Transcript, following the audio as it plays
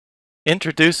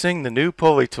Introducing the new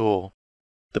Pulley Tool.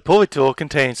 The Pulley Tool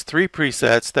contains 3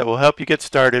 presets that will help you get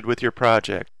started with your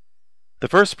project. The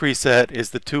first preset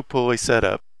is the 2-pulley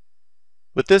setup.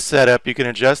 With this setup, you can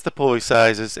adjust the pulley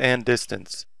sizes and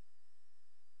distance.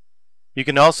 You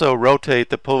can also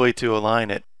rotate the pulley to align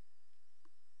it.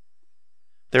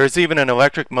 There is even an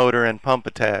electric motor and pump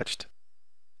attached.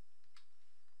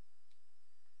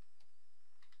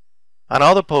 On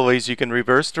all the pulleys, you can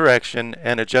reverse direction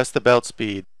and adjust the belt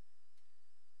speed.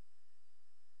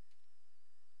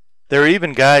 There are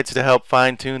even guides to help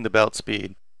fine-tune the belt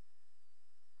speed.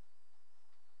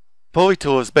 Pulley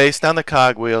Tool is based on the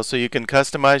cogwheel, so you can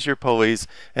customize your pulleys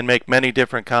and make many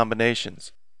different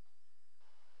combinations.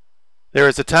 There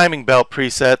is a timing belt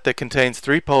preset that contains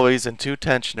 3 pulleys and 2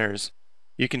 tensioners.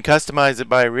 You can customize it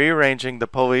by rearranging the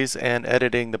pulleys and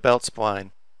editing the belt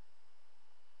spline.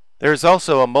 There is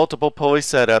also a multiple pulley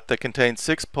setup that contains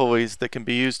 6 pulleys that can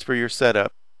be used for your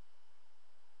setup.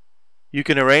 You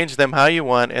can arrange them how you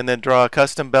want and then draw a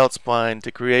custom belt spline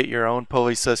to create your own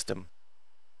pulley system.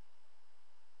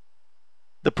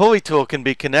 The Pulley Tool can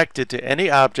be connected to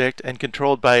any object and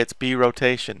controlled by its B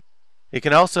rotation. It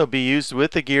can also be used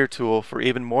with the gear tool for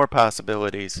even more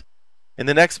possibilities. In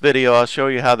the next video, I'll show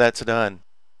you how that's done.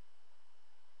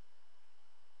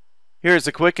 Here is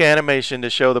a quick animation to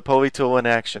show the Pulley Tool in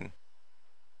action.